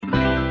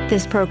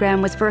This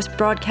program was first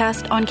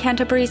broadcast on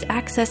Canterbury's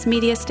access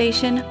media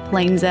station,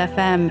 Plains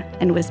FM,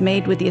 and was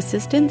made with the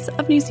assistance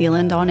of New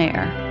Zealand On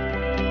Air.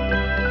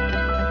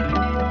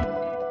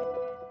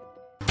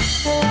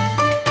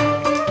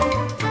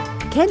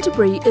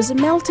 Canterbury is a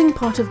melting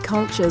pot of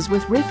cultures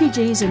with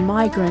refugees and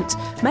migrants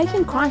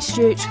making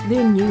Christchurch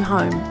their new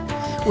home.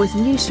 With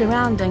new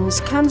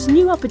surroundings comes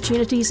new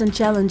opportunities and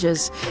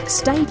challenges.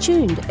 Stay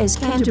tuned as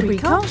Canterbury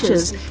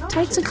Cultures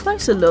takes a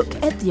closer look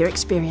at their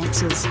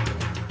experiences.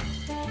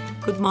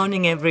 Good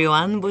morning,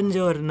 everyone.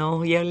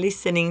 Buongiorno. You're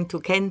listening to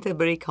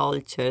Canterbury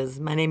Cultures.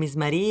 My name is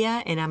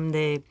Maria, and I'm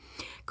the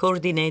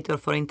coordinator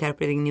for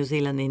Interpreting New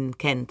Zealand in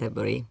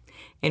Canterbury.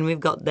 And we've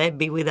got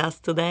Debbie with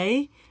us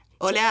today.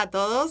 Hola a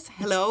todos.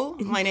 Hello,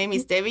 my name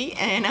is Debbie,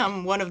 and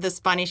I'm one of the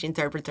Spanish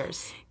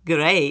interpreters.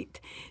 Great.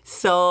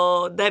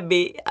 So,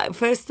 Debbie,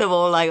 first of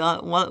all, I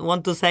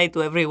want to say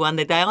to everyone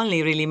that I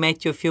only really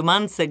met you a few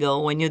months ago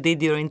when you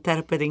did your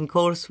interpreting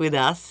course with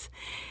us.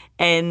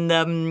 And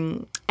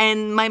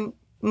my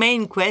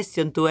main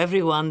question to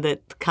everyone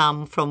that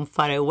come from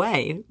far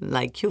away,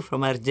 like you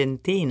from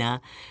Argentina,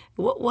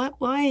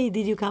 why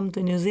did you come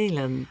to New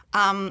Zealand?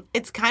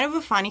 It's kind of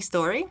a funny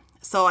story.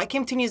 So I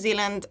came to New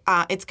Zealand,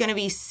 it's going to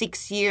be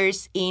 6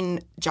 years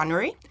in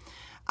January.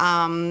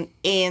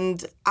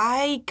 And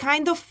I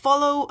kind of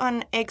follow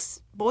an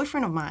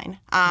ex-boyfriend of mine.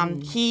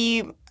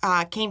 He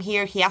came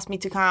here, he asked me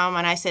to come,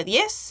 and I said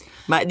yes.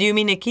 But do you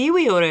mean a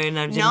Kiwi or an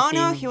Argentine?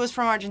 No, he was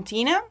from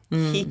Argentina.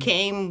 He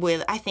came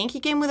with, I think he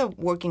came with a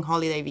working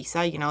holiday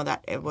visa, you know,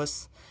 that it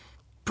was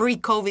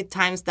pre-COVID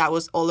times, that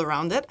was all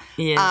around it.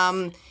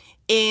 Yes.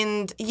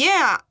 And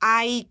yeah,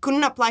 I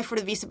couldn't apply for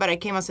the visa, but I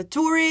came as a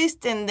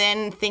tourist, and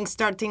then things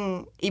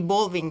started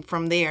evolving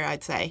from there,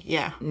 I'd say,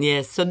 yeah.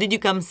 Yes, so did you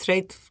come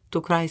straight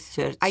to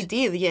Christchurch? I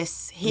did,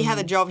 yes. He had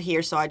a job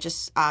here, so I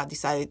just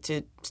decided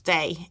to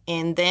stay.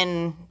 And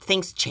then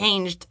things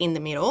changed in the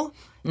middle,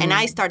 and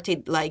I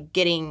started like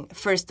getting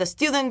first a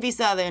student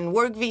visa, then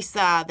work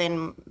visa,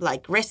 then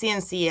like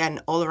residency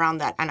and all around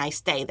that, and I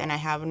stayed, and I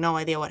have no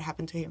idea what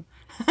happened to him.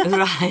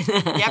 Right.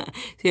 Yep.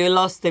 So you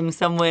lost him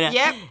somewhere.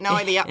 Yep, no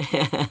idea.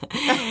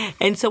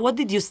 And so what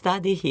did you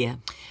study here?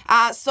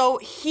 So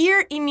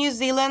here in New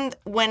Zealand,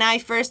 when I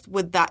first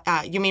with that,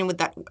 you mean with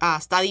that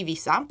study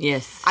visa?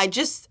 Yes. I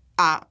just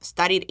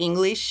studied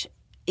English,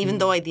 even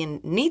though I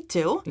didn't need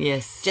to.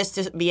 Yes. Just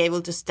to be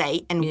able to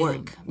stay and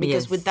work.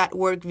 Because with that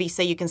work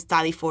visa, you can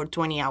study for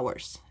 20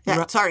 hours.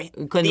 Sorry.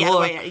 Can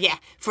work. Yeah.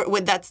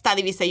 With that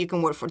study visa, you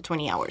can work for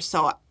 20 hours.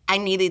 So I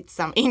needed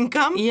some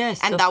income. Yes,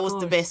 and of that was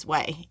course. the best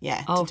way,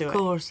 to do it. Of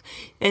course.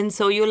 And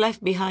so you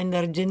left behind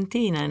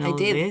Argentina and all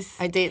this.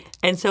 I did.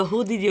 And so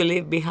who did you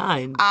leave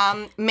behind?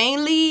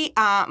 Mainly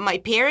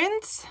my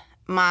parents,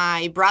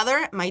 my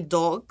brother, my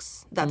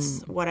dogs.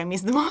 That's what I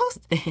miss the most.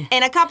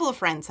 And a couple of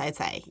friends, I'd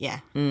say, yeah.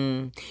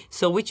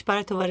 So which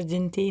part of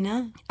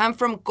Argentina? I'm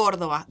from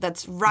Córdoba.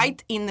 That's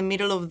right in the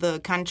middle of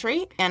the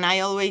country. And I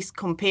always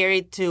compare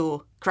it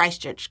to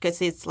Christchurch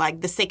because it's like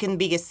the second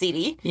biggest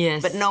city.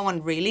 Yes. But no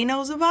one really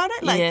knows about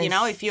it. Like, you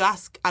know, if you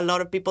ask a lot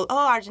of people,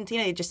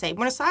 Argentina, they just say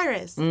Buenos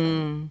Aires.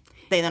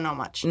 They don't know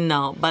much.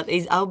 No, but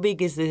how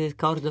big is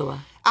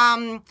Córdoba?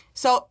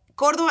 So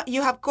Córdoba,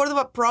 you have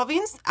Córdoba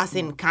province, as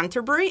in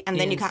Canterbury, and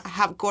then you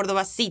have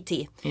Córdoba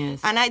city. Yes.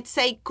 And I'd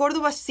say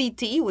Córdoba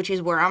city, which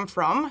is where I'm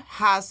from,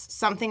 has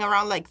something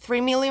around like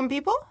 3 million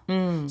people.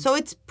 So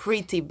it's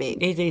pretty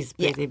big. It is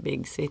pretty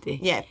big city.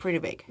 Yeah, pretty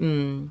big.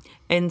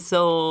 And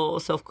so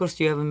of course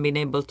you haven't been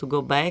able to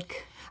go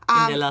back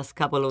in the last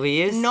couple of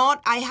years?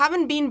 I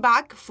haven't been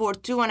back for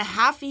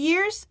 2.5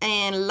 years.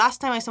 And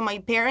last time I saw my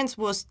parents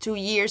was 2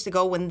 years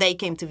ago when they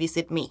came to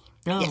visit me.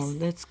 Oh, yes.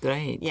 That's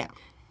great. Yeah.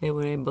 They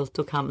were able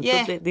to come.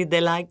 Yeah. So did they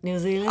like New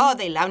Zealand? Oh,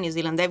 they love New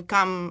Zealand. They've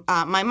come.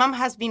 My mom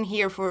has been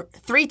here for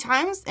 3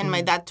 times and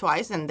my dad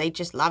twice, and they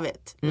just love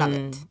it. Love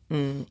it.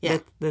 Yeah.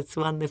 That's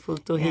wonderful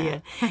to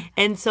hear.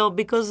 And so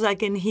because I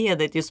can hear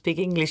that you speak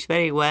English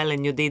very well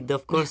and you did,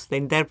 of course, the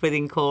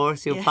interpreting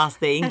course, you passed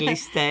the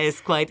English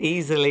test quite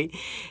easily.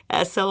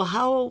 So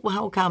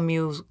how come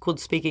you could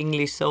speak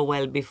English so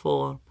well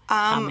before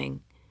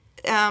coming?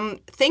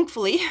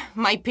 Thankfully,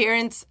 my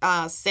parents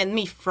sent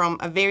me from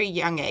a very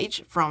young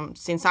age,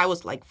 since I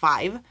was like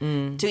 5,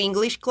 to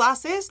English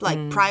classes,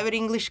 like private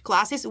English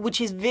classes,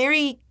 which is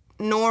very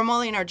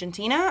normal in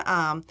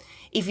Argentina.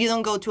 If you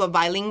don't go to a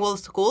bilingual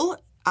school,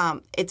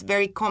 it's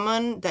very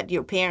common that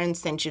your parents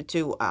send you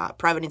to a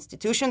private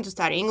institution to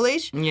study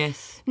English.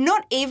 Yes.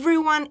 Not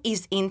everyone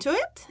is into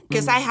it,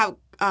 because I have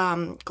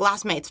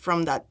classmates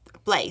from that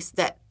place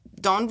that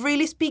don't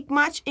really speak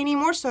much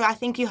anymore, so I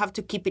think you have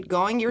to keep it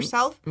going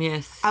yourself.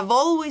 Yes. I've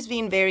always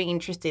been very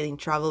interested in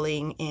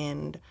traveling,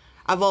 and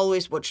I've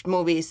always watched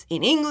movies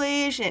in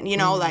English, and, you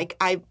know, like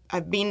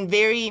I've been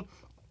very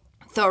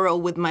thorough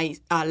with my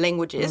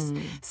languages.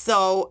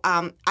 So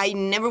I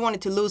never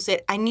wanted to lose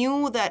it. I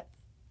knew that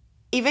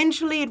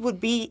eventually it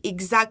would be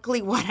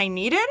exactly what I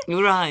needed.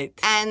 Right.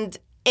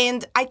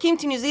 And I came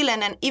to New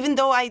Zealand, and even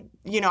though I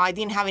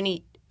didn't have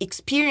any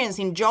experience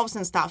in jobs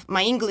and stuff,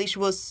 my English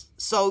was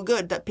so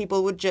good that people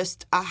would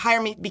just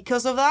hire me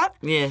because of that.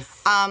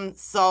 Yes.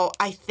 So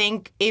I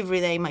thank every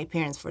day my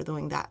parents for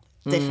doing that.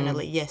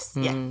 Definitely, yes.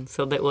 Yeah.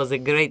 So that was a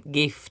great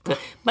gift,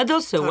 but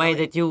also a way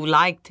that you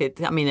liked it.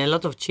 I mean, a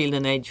lot of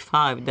children age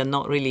 5, they're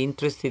not really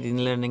interested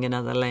in learning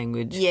another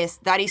language. Yes,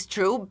 that is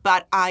true.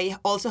 But I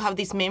also have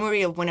this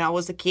memory of when I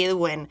was a kid,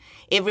 when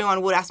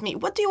everyone would ask me,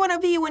 "What do you want to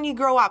be when you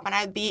grow up?" And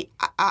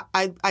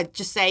I'd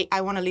just say,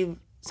 "I want to live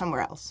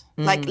somewhere else."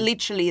 Like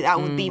literally, that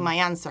would be my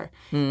answer.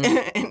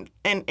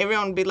 And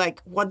everyone would be like,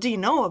 "What do you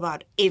know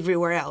about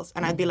everywhere else?"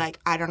 And I'd be like,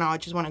 "I don't know. I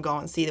just want to go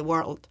and see the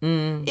world."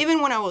 Even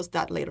when I was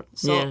that little.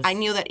 So Yes. I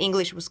knew that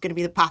English was going to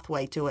be the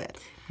pathway to it.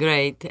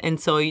 Great. And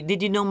so did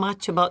you know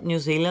much about New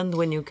Zealand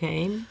when you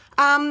came?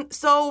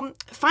 So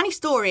funny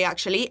story,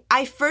 actually.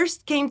 I first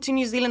came to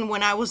New Zealand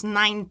when I was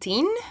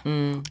 19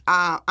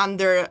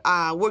 under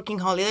working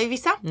holiday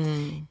visa.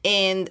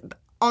 And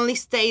only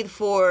stayed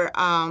for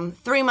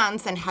 3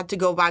 months and had to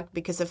go back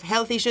because of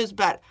health issues,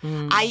 but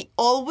I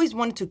always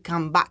wanted to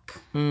come back.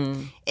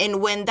 And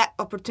when that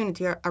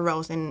opportunity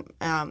arose and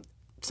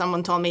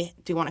someone told me,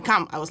 "Do you want to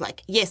come?" I was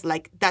like, yes,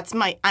 like that's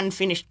my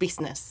unfinished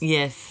business.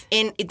 Yes.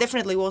 And it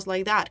definitely was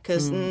like that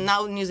because now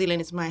New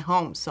Zealand is my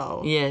home.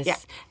 So Yes. yeah.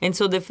 And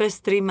so the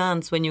first 3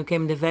 months when you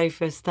came the very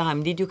first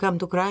time, did you come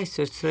to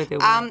Christchurch straight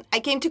away? I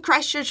came to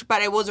Christchurch, but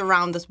I was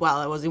around as well.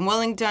 I was in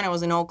Wellington, I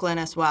was in Auckland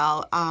as well.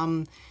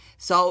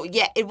 So,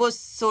 yeah, it was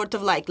sort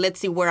of like, let's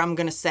see where I'm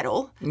going to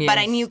settle. Yes. But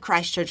I knew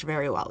Christchurch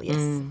very well,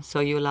 yes.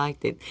 So you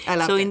liked it. I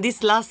loved so it. in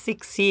these last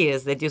 6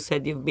 years that you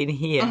said you've been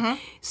here,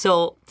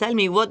 so tell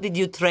me, what did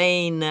you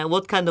train,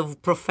 what kind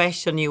of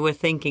profession you were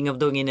thinking of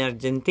doing in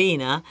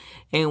Argentina,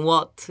 and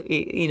what,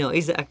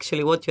 is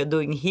actually what you're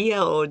doing here,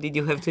 or did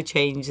you have to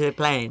change the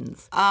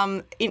plans?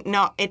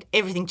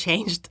 Everything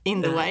changed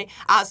in the way.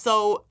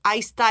 So I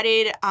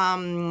studied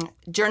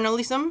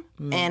journalism,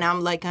 and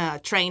I'm like a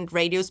trained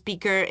radio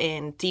speaker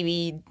and TV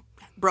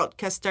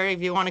broadcaster,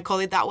 if you want to call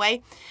it that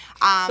way.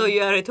 So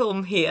you are at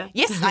home here?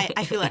 Yes,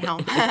 I feel at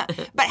home.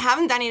 But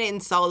haven't done it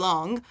in so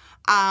long.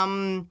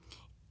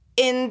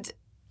 And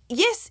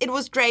yes, it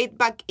was great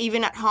back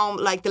even at home.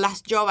 Like the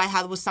last job I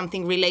had was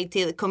something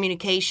related,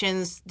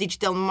 communications,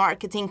 digital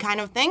marketing kind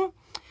of thing.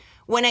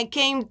 When I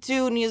came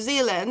to New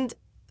Zealand,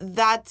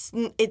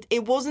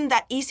 it wasn't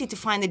that easy to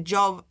find a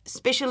job,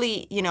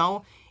 especially,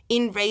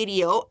 in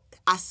radio.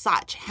 As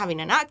such, having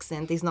an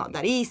accent is not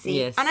that easy.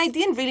 Yes. And I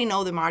didn't really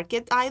know the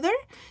market either.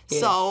 Yes.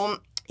 So,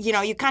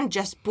 you can't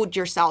just put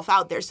yourself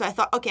out there. So I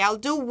thought, okay,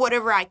 I'll do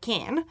whatever I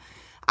can.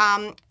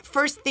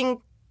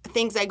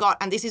 Things I got,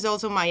 and this is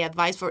also my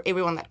advice for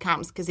everyone that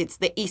comes, because it's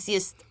the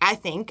easiest, I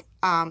think,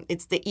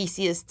 it's the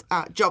easiest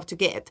job to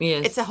get.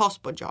 Yes. It's a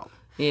hospo job.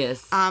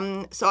 Yes.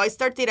 So I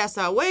started as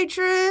a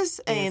waitress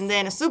and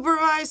then a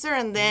supervisor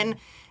and then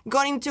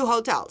got into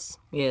hotels.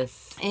 Yes.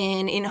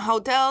 And in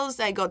hotels,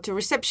 I got to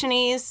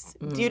receptionist,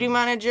 duty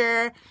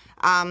manager,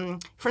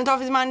 front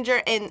office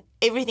manager, and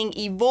everything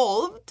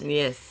evolved.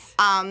 Yes.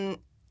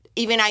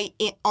 Even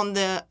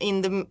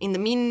in the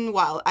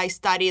meanwhile, I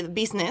studied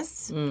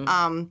business.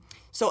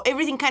 So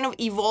everything kind of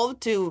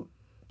evolved to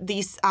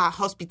this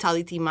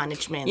hospitality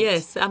management.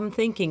 Yes, I'm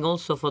thinking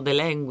also for the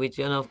language.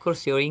 Of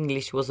course, your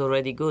English was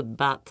already good,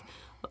 but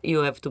you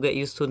have to get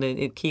used to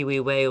the Kiwi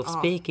way of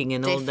speaking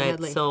and definitely. all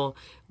that. So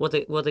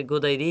what a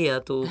good idea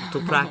to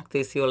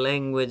practice your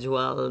language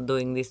while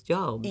doing this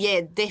job.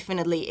 Yeah,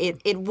 definitely.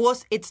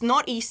 It's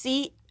not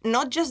easy,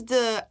 not just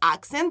the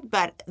accent,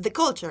 but the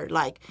culture.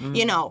 Like,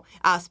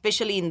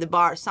 especially in the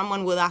bar,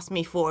 someone would ask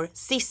me for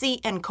sissy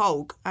and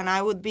Coke, and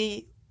I would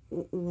be,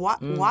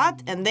 what?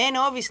 And then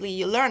obviously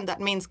you learn that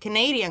means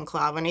Canadian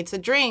Club, and it's a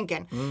drink.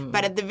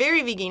 But at the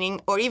very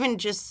beginning, or even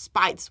just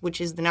Spites, which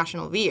is the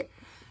national beer,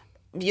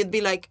 you'd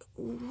be like,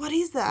 what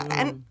is that?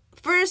 And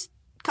first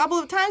couple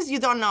of times you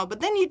don't know, but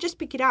then you just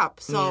pick it up.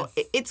 So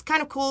it's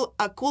kind of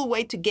a cool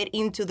way to get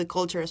into the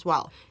culture as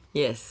well.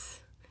 Yes.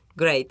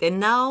 Great. And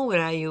now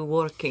where are you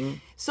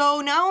working? So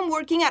now I'm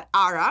working at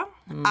ARA.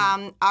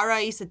 ARA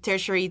is a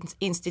tertiary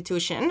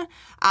institution,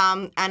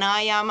 and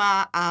I am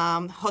a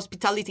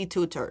hospitality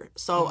tutor.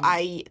 So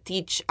I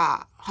teach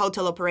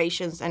hotel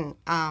operations and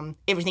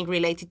everything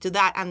related to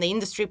that, and the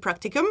industry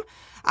practicum.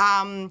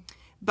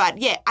 But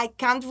yeah, I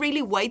can't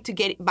really wait to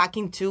get back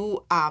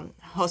into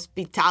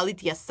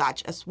hospitality as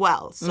such as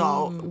well.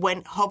 So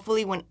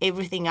hopefully when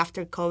everything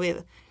after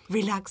COVID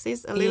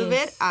relaxes a little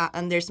bit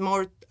and there's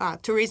more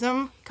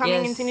tourism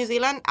coming into New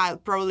Zealand, I'll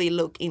probably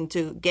look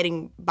into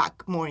getting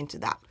back more into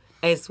that.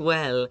 As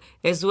well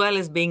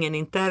as being an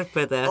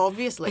interpreter.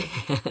 Obviously.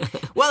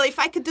 Well, if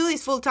I could do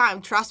this full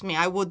time, trust me,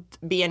 I would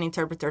be an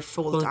interpreter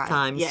full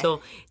time. Yeah.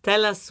 So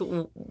tell us,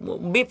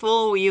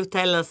 before you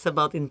tell us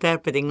about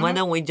interpreting, why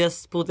don't we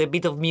just put a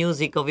bit of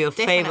music, of your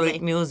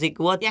favorite music?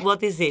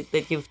 What is it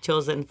that you've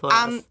chosen for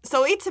us?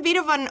 So it's a bit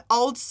of an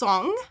old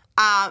song,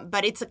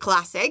 but it's a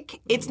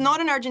classic. It's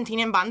not an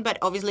Argentinian band, but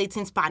obviously it's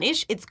in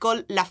Spanish. It's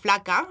called La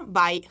Flaca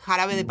by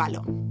Jarabe de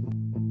Palo.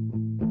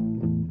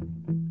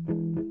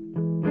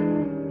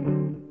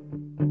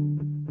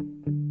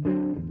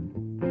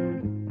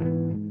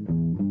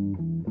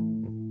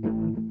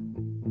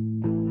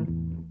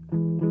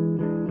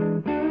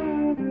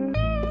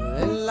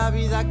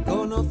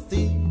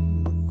 conocí,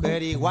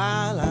 mujer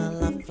igual a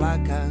la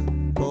flaca,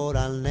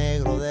 coral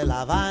negro de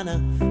La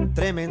Habana,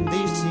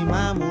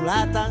 tremendísima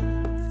mulata,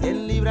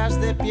 100 libras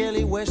de piel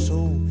y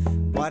hueso,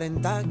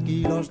 40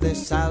 kilos de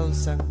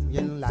salsa y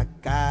en la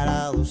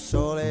cara 2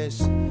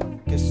 soles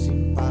que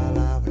sin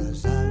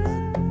palabras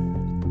hablan,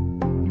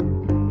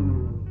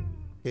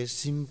 que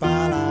sin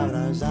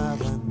palabras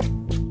hablan.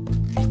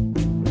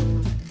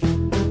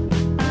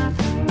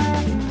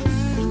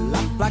 La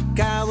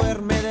flaca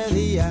duerme de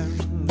día,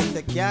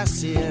 dice que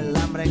así el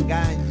hambre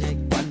engaña, y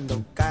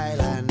cuando cae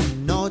la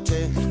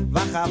noche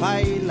baja a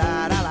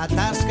bailar a la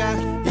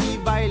tasca, y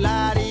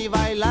bailar y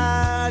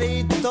bailar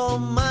y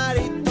tomar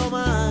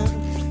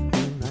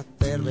una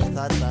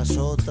cerveza tras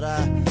otra,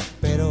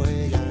 pero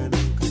ella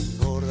nunca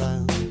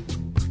engorda,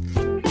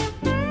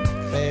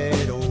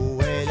 pero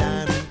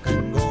ella nunca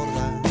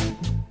engorda.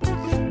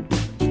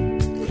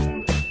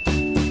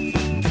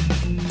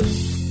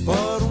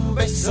 Por un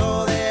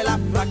beso de la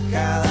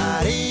flaca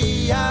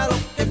daría lo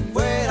que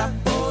fuera,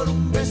 por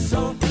un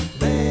beso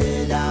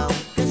de ella,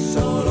 aunque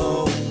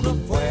solo uno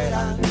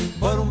fuera,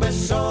 por un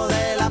beso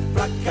de la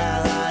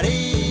flaca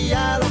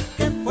daría lo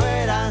que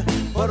fuera,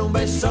 por un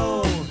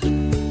beso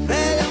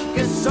de ella,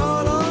 aunque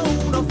solo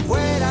uno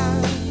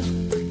fuera,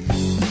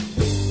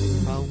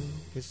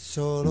 aunque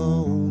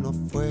solo uno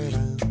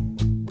fuera.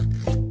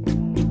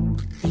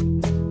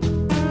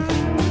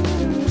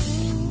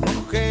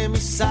 Mojé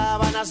mis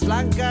sábanas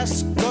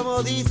blancas,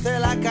 como dice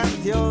la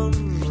canción,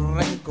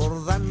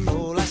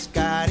 recordando las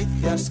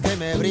caricias que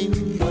me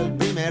brindó el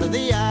primer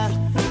día,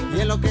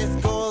 y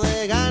enloquezco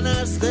de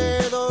ganas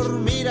de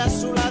dormir a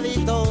su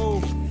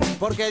ladito,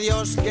 porque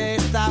Dios que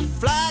está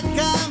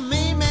flaca a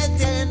mí me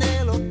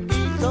tiene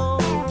loquito.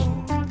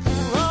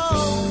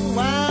 Oh,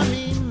 a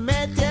mí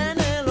me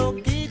tiene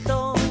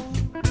loquito.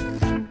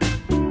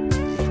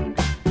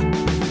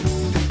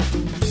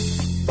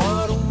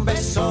 Por un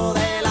beso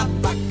de la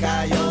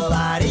flaca yo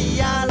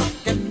daría lo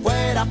que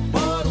fuera,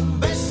 por un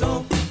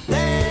beso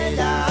de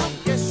ella,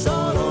 aunque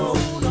solo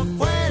uno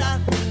fuera,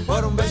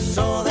 por un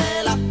beso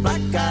de la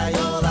flaca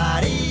yo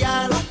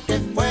daría lo que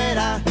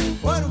fuera,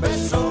 por un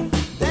beso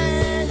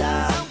de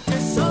ella, aunque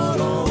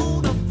solo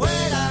uno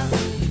fuera,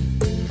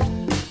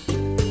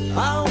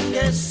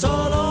 aunque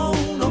solo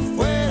uno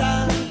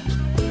fuera,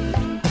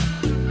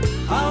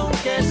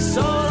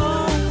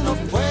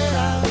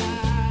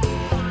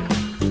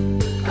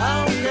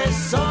 aunque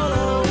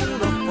solo uno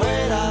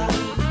fuera,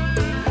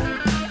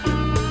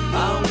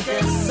 aunque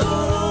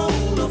solo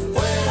uno fuera,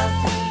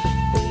 aunque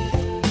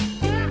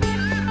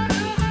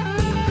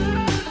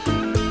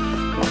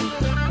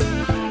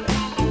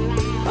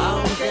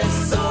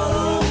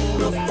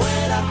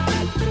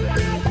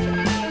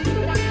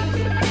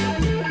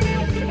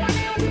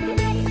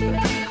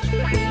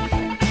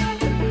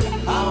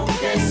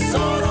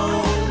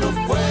uno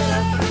fuera.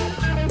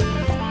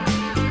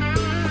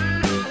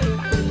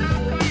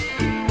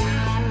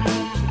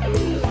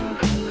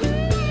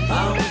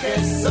 Aunque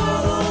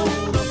solo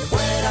uno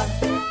fuera.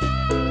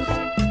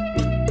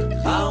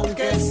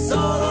 Aunque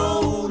solo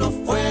uno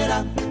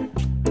fuera.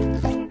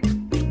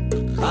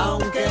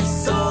 Aunque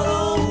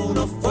solo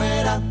uno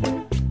fuera.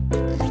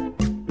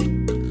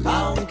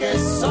 Aunque solo uno fuera. Aunque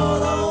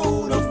solo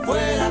uno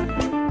fuera.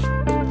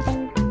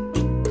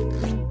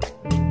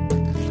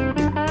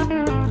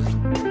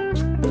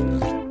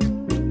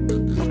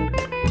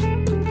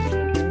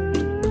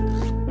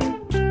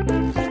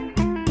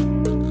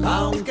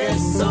 Aunque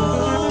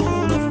solo uno fuera. Aunque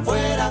solo uno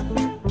fuera.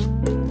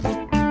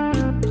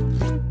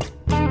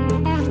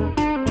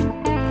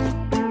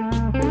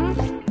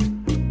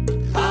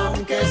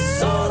 Aunque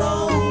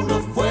solo uno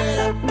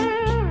fuera.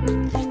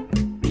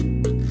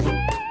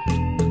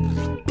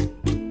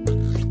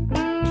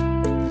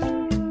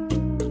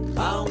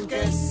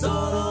 Aunque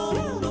solo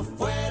uno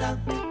fuera.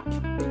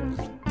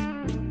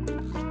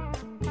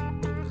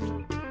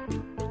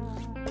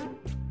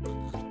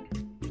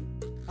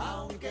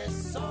 Aunque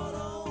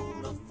solo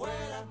uno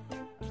fuera.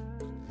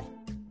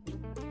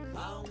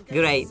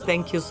 Great.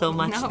 Thank you so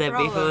much, No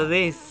Debbie, for problem.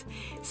 this.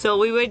 So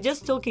we were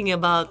just talking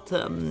about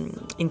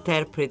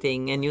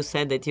interpreting, and you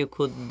said that you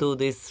could do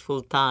this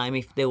full time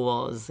if there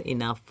was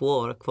enough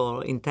work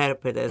for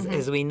interpreters.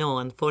 As we know,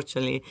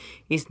 unfortunately,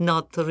 it's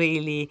not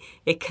really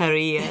a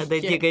career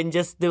that you can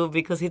just do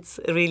because it's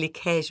really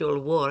casual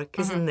work,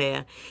 isn't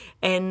there?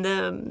 And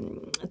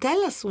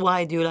tell us,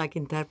 why do you like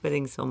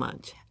interpreting so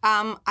much?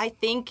 I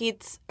think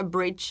it's a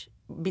bridge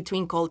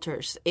between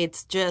cultures.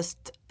 It's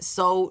just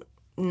so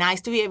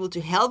nice to be able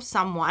to help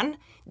someone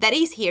that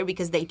is here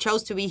because they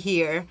chose to be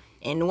here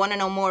and want to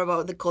know more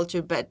about the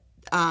culture, but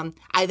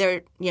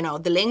either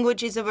the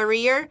language is a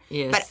barrier,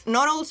 Yes. but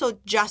not only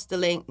just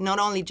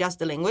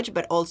the language,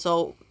 but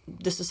also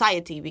the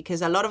society,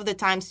 because a lot of the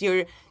times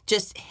you're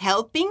just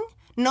helping,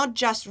 not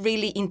just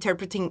really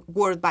interpreting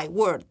word by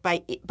word,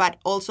 but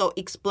also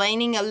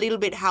explaining a little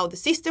bit how the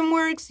system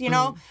works,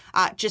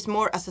 just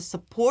more as a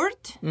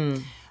support.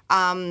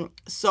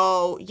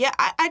 So yeah,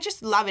 I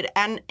just love it,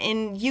 and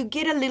you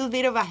get a little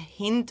bit of a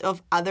hint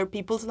of other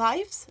people's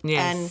lives,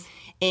 Yes.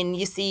 and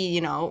you see,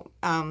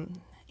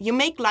 you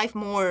make life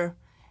more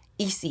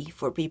easy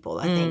for people,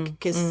 I think,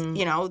 because,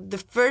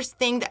 the first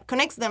thing that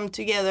connects them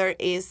together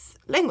is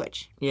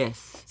language. Yes.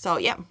 So,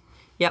 yeah.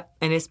 Yep,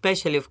 and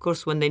especially, of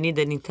course, when they need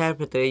an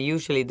interpreter,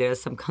 usually there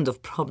are some kind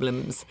of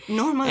problems.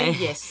 Normally,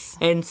 yes.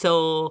 And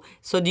so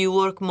do you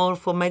work more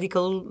for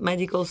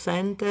medical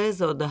centers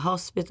or the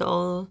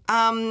hospital?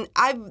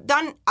 I've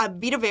done a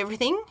bit of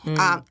everything.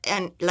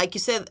 And like you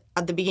said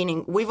at the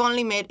beginning, we've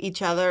only met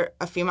each other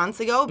a few months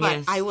ago, but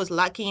Yes. I was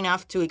lucky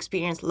enough to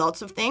experience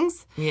lots of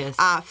things. Yes.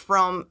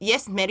 From,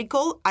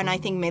 medical, and I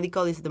think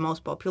medical is the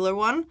most popular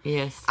one.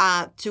 Yes.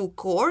 To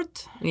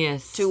court,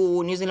 Yes.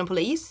 to New Zealand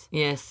police.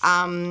 Yes.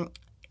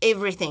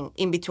 Everything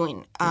in between.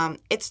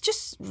 It's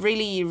just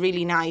really,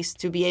 really nice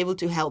to be able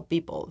to help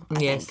people. I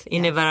Yes, think.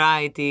 in a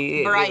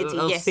variety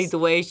of yes.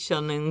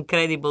 situation,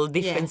 incredible,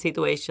 different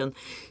situation.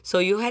 So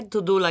you had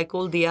to do like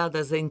all the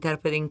others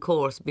interpreting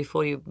course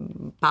before you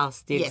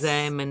passed the Yes.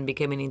 exam and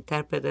became an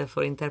interpreter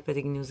for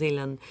interpreting New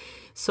Zealand.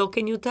 So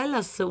can you tell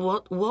us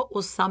what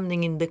was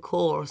something in the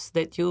course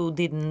that you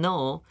didn't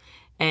know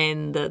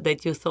and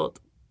that you thought,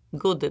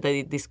 good that I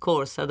did this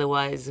course,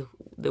 otherwise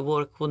the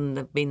work wouldn't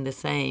have been the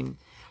same?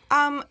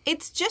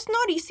 It's just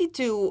not easy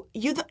to,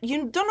 you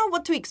don't know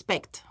what to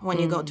expect when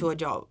you go to a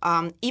job.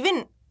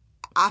 Even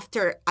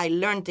after I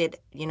learned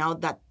it,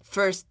 that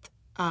first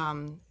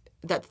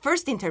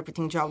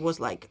interpreting job was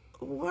like,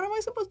 what am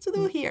I supposed to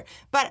do here?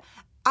 But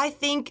I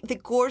think the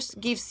course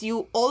gives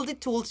you all the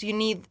tools you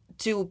need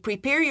to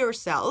prepare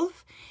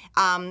yourself.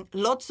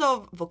 Lots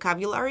of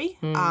vocabulary,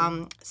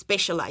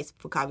 specialized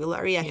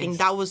vocabulary. I think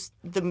that was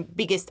the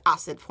biggest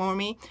asset for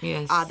me.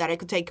 Yes. That I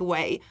could take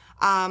away.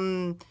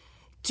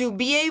 To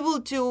be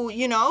able to,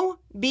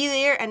 be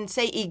there and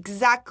say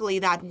exactly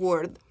that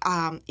word,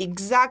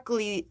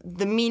 exactly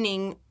the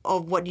meaning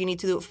of what you need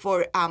to do.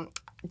 For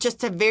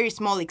just a very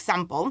small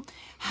example,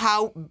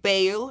 how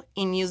bail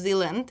in New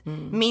Zealand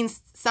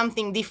means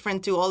something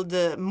different to all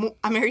the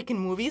American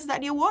movies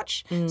that you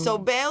watch. So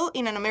bail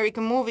in an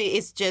American movie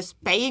is just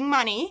paying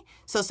money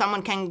so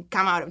someone can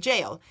come out of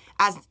jail.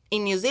 As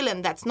in New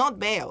Zealand, that's not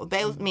bail.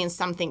 Bail means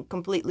something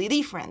completely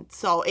different.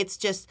 So it's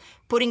just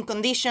putting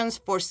conditions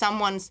for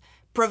someone's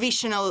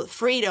provisional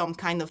freedom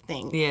kind of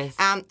thing. Yes.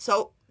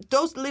 So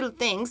those little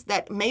things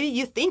that maybe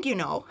you think you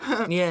know,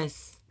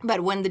 Yes. but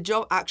when the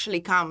job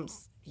actually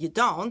comes, you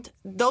don't.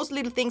 Those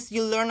little things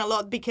you learn a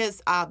lot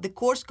because the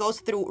course goes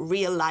through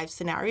real life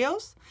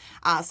scenarios.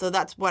 So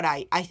that's what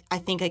I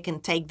think I can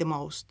take the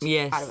most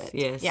out of it.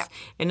 Yes. Yeah.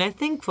 And I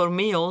think for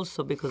me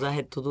also, because I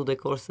had to do the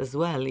course as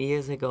well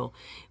years ago,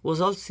 was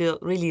also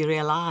really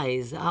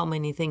realize how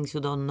many things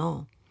you don't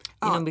know.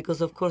 Because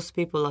of course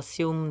people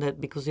assume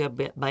that because you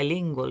are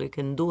bilingual, you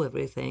can do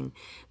everything.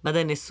 But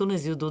then as soon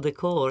as you do the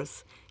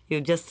course,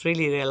 you just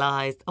really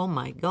realized, oh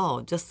my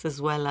God, just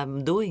as well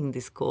I'm doing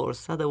this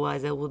course.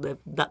 Otherwise I would have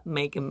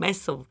make a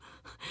mess of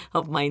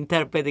my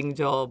interpreting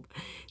job.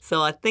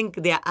 So I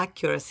think the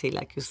accuracy,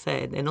 like you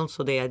said, and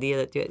also the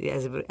idea that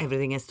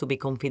everything has to be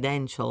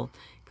confidential,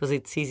 because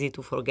it's easy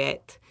to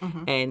forget.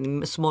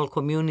 And small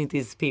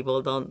communities,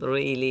 people don't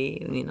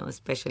really,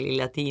 especially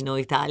Latino,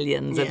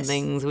 Italians and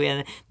things,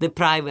 the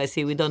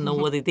privacy, we don't know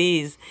what it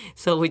is.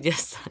 So we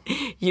just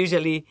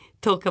usually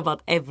talk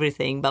about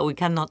everything, but we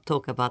cannot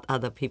talk about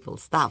other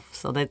people's stuff.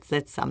 So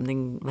that's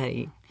something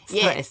very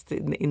stressed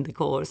in the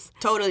course.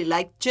 Totally.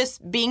 Like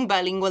just being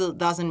bilingual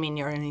doesn't mean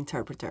you're an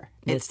interpreter.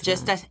 It's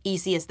just as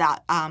easy as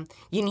that.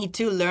 You need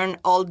to learn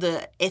all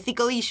the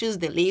ethical issues,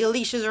 the legal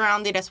issues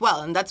around it as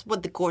well. And that's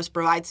what the course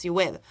provides you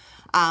with.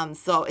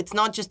 So it's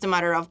not just a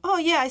matter of,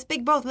 I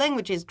speak both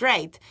languages,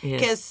 great.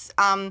 Because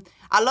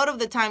a lot of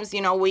the times,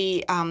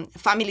 we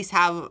families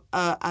have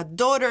a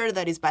daughter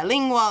that is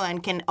bilingual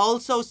and can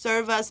also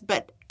serve us,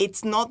 but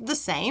it's not the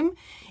same.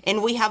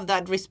 And we have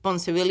that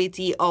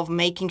responsibility of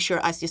making sure,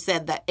 as you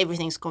said, that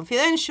everything's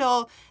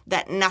confidential,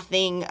 that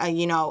nothing,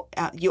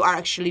 you are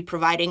actually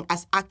providing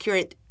as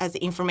accurate as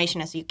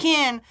information as you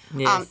can.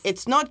 Yes.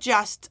 It's not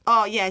just,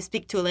 I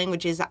speak two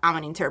languages, I'm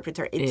an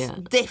interpreter. It's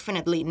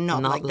definitely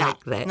not like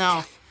that.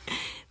 No.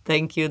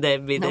 Thank you,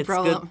 Debbie. No That's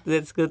problem. good.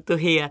 That's good to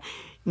hear.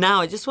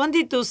 Now, I just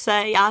wanted to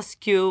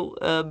ask you,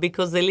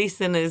 because the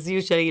listeners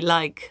usually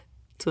like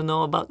to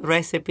know about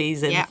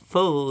recipes and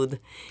food.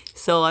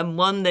 So I'm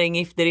wondering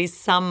if there is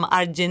some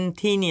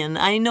Argentinian.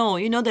 I know,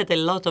 that a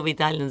lot of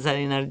Italians are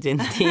in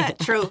Argentina.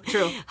 True.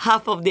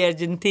 Half of the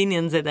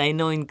Argentinians that I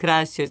know in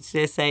Christchurch,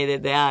 they say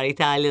that they are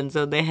Italian,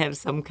 so they have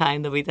some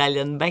kind of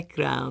Italian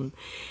background.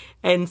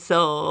 And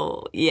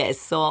so,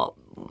 so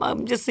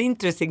I'm just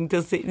interested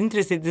to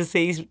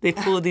see if the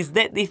food is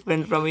that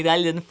different from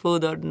Italian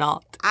food or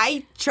not.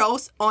 I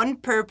chose on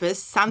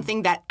purpose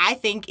something that I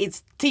think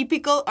is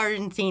typical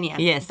Argentinian.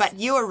 Yes. But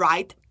you are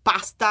right.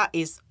 Pasta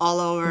is all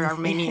over our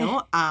menu.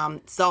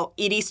 So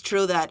it is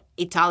true that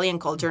Italian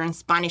culture and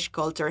Spanish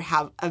culture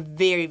have a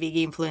very big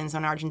influence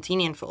on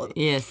Argentinian food.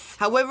 Yes.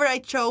 However, I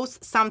chose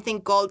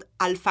something called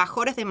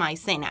alfajores de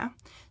maicena.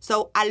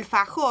 So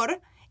alfajor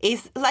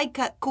is like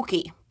a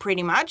cookie,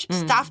 pretty much,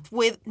 stuffed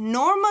with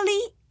normally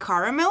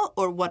caramel,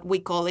 or what we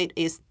call it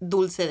is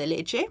dulce de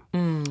leche.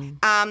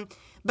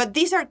 But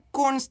these are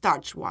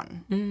cornstarch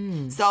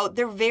one. So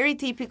they're very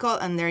typical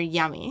and they're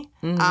yummy.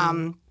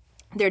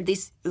 They're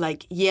this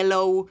like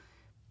yellow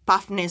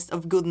puffness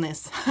of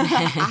goodness.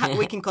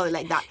 We can call it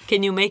like that.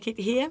 Can you make it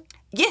here?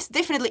 Yes,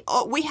 definitely.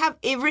 Oh, we have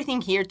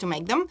everything here to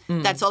make them.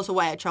 That's also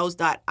why I chose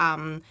that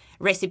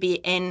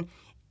recipe. And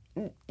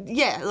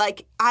yeah,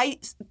 like I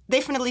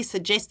definitely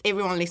suggest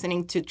everyone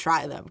listening to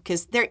try them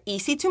because they're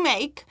easy to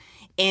make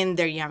and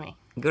they're yummy.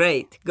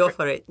 Great. Go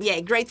for it.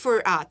 Yeah, great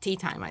for tea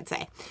time, I'd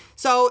say.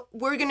 So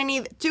we're going to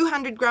need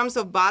 200 grams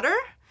of butter,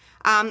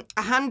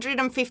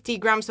 150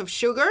 grams of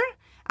sugar,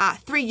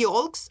 3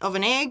 yolks of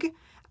an egg,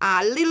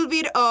 a little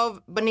bit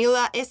of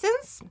vanilla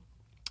essence,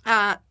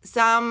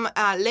 some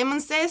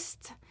lemon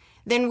zest.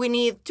 Then we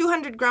need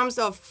 200 grams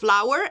of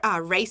flour,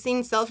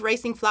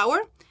 self-raising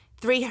flour,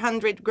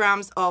 300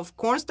 grams of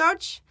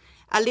cornstarch,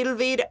 a little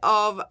bit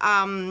of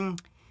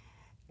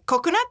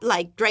coconut,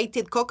 like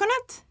grated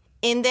coconut.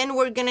 And then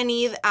we're going to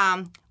need,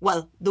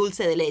 dulce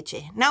de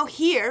leche. Now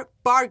here,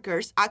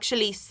 Barker's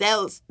actually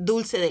sells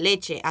dulce de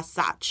leche as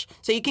such.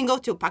 So you can go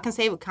to Pack and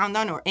Save or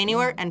Countdown or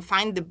anywhere and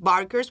find the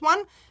Barker's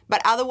one.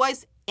 But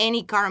otherwise,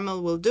 any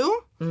caramel will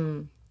do.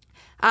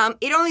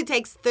 It only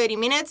takes 30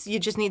 minutes. You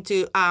just need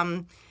to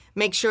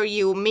make sure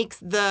you mix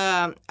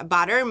the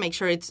butter. Make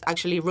sure it's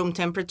actually room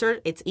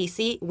temperature. It's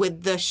easy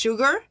with the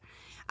sugar.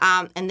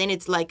 And then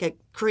it's like a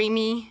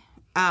creamy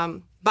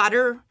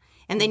butter.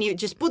 And then you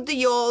just put the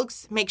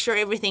yolks, make sure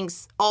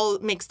everything's all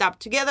mixed up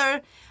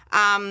together.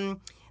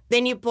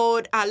 Then you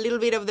put a little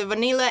bit of the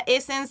vanilla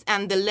essence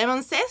and the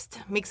lemon zest.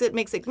 Mix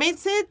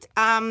it.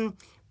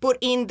 Put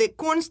in the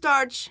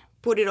cornstarch,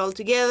 put it all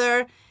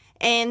together.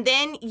 And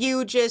then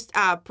you just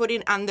put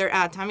it under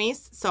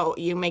tamiz. So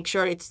you make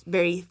sure it's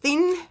very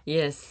thin.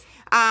 Yes.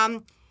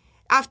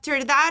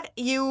 After that,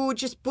 you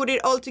just put it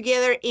all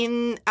together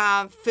in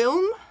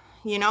film,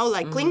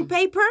 like cling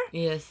paper.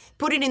 Yes.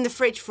 Put it in the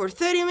fridge for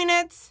 30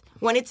 minutes.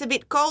 When it's a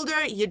bit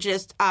colder, you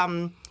just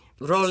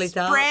roll it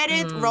down.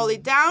 Roll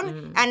it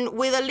down, and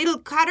with a little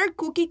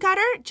cookie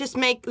cutter, just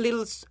make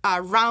little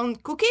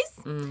round cookies.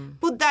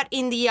 Put that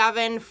in the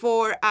oven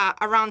for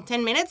around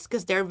 10 minutes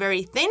because they're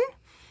very thin.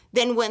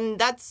 Then when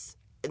that's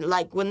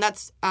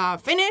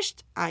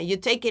finished, you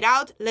take it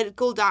out, let it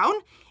cool down,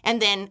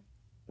 and then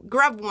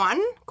grab one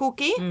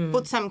cookie,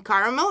 put some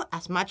caramel,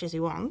 as much as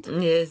you want.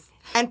 Yes.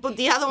 And put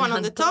the other one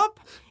on the top,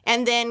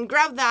 and then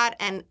grab that,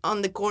 and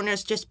on the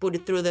corners, just put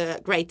it through the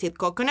grated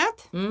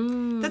coconut.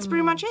 That's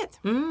pretty much it.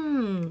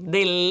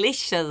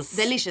 Delicious.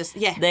 Delicious,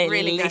 yeah. Delicious.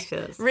 Really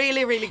good.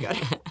 Really, really good.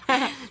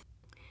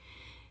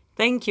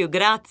 Thank you.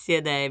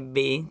 Grazie,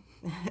 Debbie.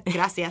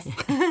 Gracias.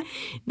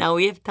 Now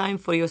we have time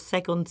for your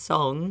second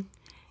song.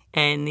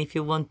 And if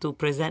you want to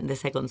present the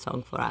second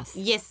song for us.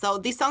 Yes, so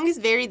this song is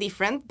very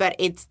different, but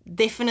it's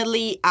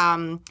definitely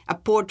a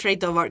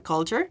portrait of our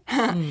culture.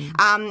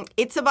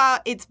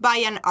 It's by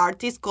an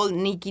artist called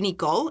Nicki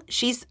Nicole.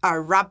 She's a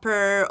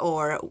rapper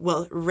or,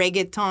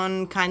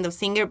 reggaeton kind of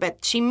singer,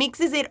 but she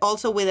mixes it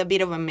also with a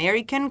bit of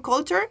American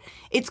culture.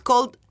 It's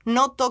called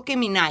No Toque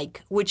Mi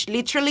Nike, which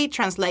literally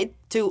translates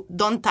to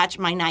Don't Touch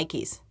My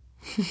Nikes.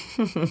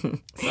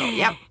 So,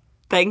 yeah.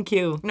 Thank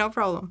you. No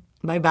problem.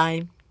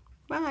 Bye-bye.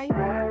 Bye.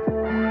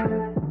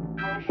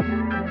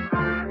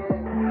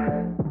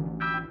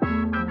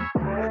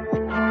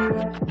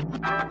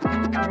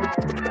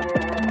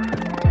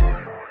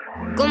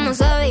 Como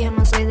sabes, yo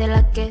no soy de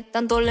las que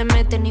tanto le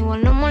meten.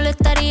 Igual no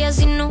molestaría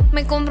si no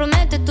me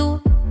comprometes tú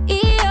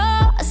y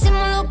yo.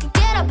 Hacemos lo que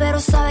quieras,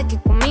 pero sabes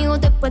que conmigo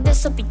después de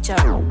eso pichar.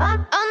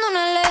 Ando en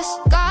el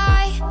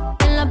sky,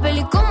 en la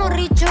peli como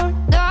Richard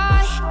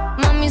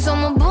Die. Mami,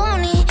 somos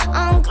Bonnie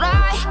and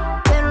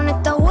Clyde, pero en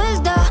esta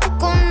vuelta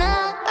con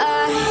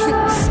ay.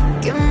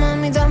 Que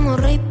mami, damos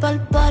rey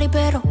pa'l party,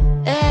 pero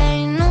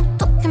ey, no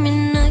toque mi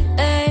night,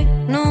 ey,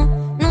 no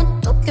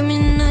toque mi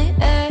night,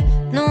 ey,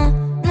 no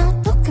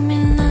toque mi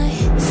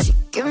night. Sí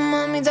que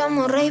mami,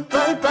 damos rey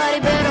pa'l party,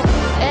 pero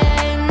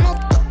ey, no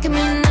toque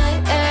mi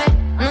night, ey,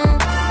 no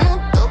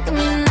toque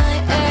mi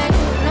night, ey,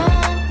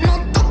 no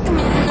toque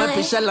mi night. Me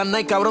pisé la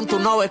night, cabrón, tú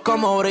no ves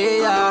cómo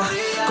brilla.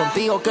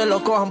 Contigo que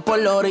lo cojan por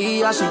la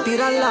orilla. Si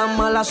tiran las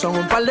malas son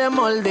un par de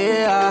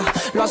mordidas.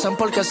 Lo hacen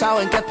porque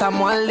saben que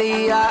estamos al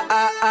día.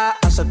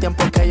 Hace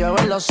tiempo que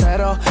llueven los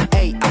ceros.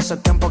 Ey, hace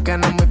tiempo que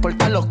no me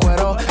importan los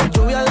cueros.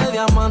 Lluvia de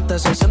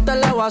diamantes, se siente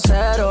el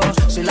aguacero.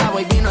 Si la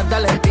baby no es de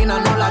Argentina,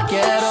 no la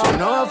quiero. Si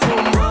no va a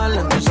fumar,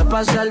 entonces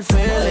pasa el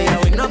feeling.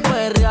 Hoy no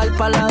puede real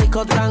pa' la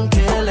disco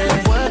tranquila.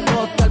 Puede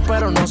costar,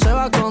 pero no se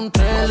va con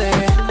tele.